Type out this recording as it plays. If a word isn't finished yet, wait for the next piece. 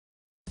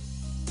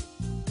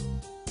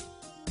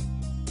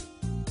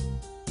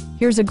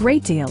Here's a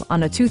great deal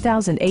on a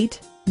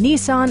 2008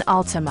 Nissan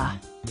Altima.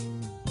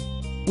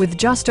 With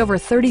just over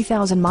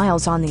 30,000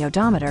 miles on the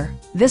odometer,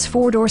 this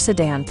four-door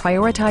sedan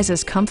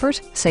prioritizes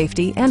comfort,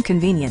 safety, and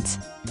convenience.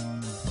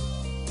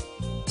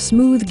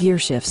 Smooth gear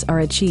shifts are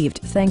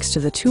achieved thanks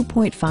to the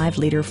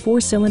 2.5-liter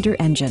four-cylinder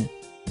engine,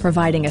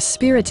 providing a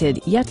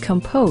spirited yet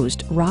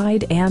composed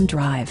ride and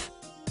drive.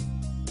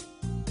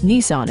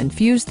 Nissan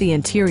infused the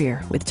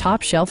interior with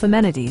top-shelf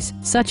amenities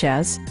such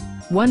as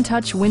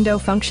one-touch window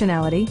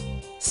functionality,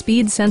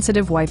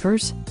 speed-sensitive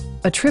wipers,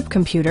 a trip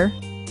computer,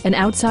 an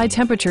outside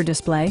temperature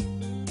display,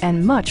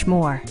 and much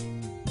more.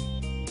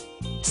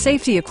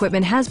 Safety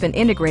equipment has been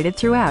integrated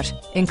throughout,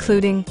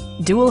 including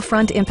dual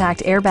front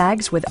impact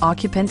airbags with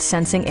occupant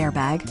sensing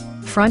airbag,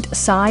 front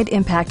side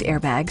impact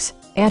airbags,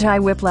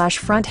 anti-whiplash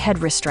front head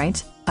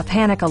restraints, a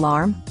panic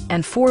alarm,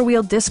 and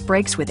four-wheel disc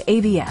brakes with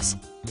ABS.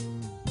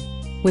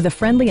 With a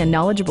friendly and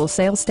knowledgeable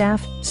sales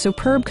staff,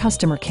 superb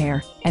customer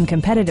care, and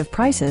competitive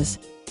prices,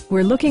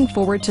 we're looking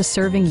forward to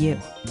serving you.